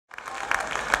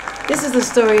This is the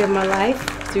story of my life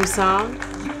through song.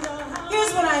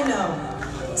 Here's what I know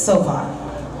so far.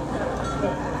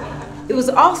 It was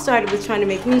all started with trying to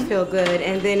make me feel good,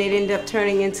 and then it ended up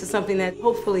turning into something that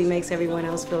hopefully makes everyone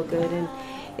else feel good. And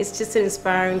it's just an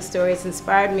inspiring story. It's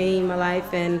inspired me, my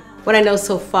life, and what I know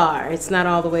so far. It's not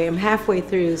all the way. I'm halfway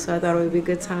through, so I thought it would be a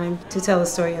good time to tell the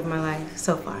story of my life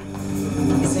so far.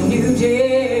 It's a new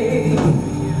day.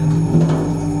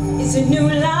 It's a new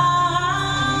life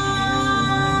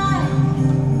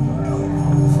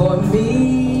for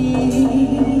me.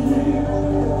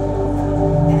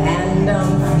 And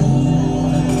I'm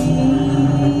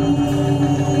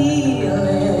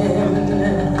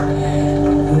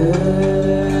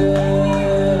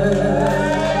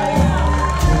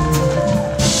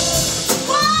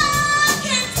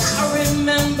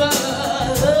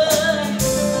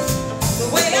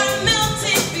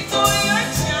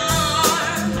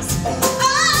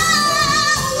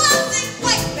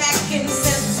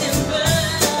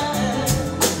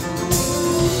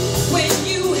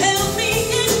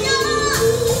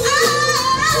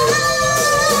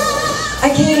I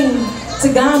came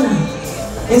to Ghana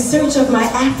in search of my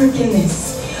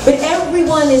Africanness, but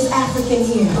everyone is African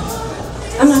here.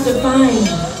 I'm not defined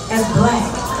as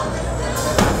black.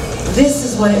 This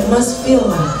is what it must feel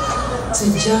like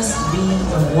to just be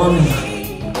a woman.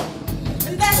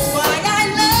 And that's why I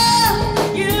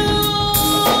love you.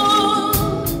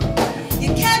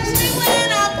 You catch me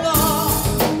when I fall,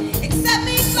 accept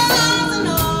me flaws and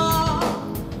all.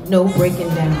 No breaking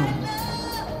down.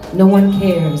 No one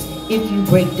cares if you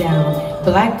break down.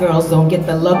 Black girls don't get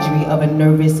the luxury of a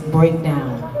nervous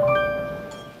breakdown.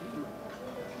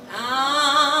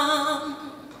 I'm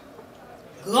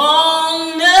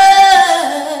gonna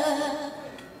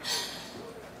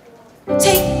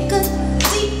take a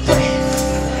deep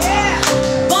breath. Yeah.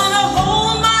 Gonna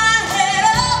hold my head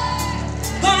up.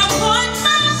 Gonna put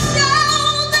my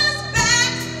shoulders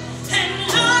back and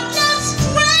look you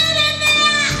straight in the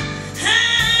eye.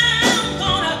 I'm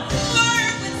gonna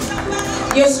work with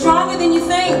somebody. You're stronger than you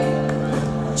think.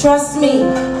 Trust me.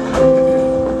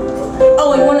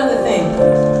 Oh, and one other thing.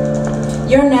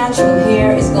 Your natural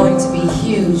hair is going to be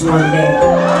huge one day.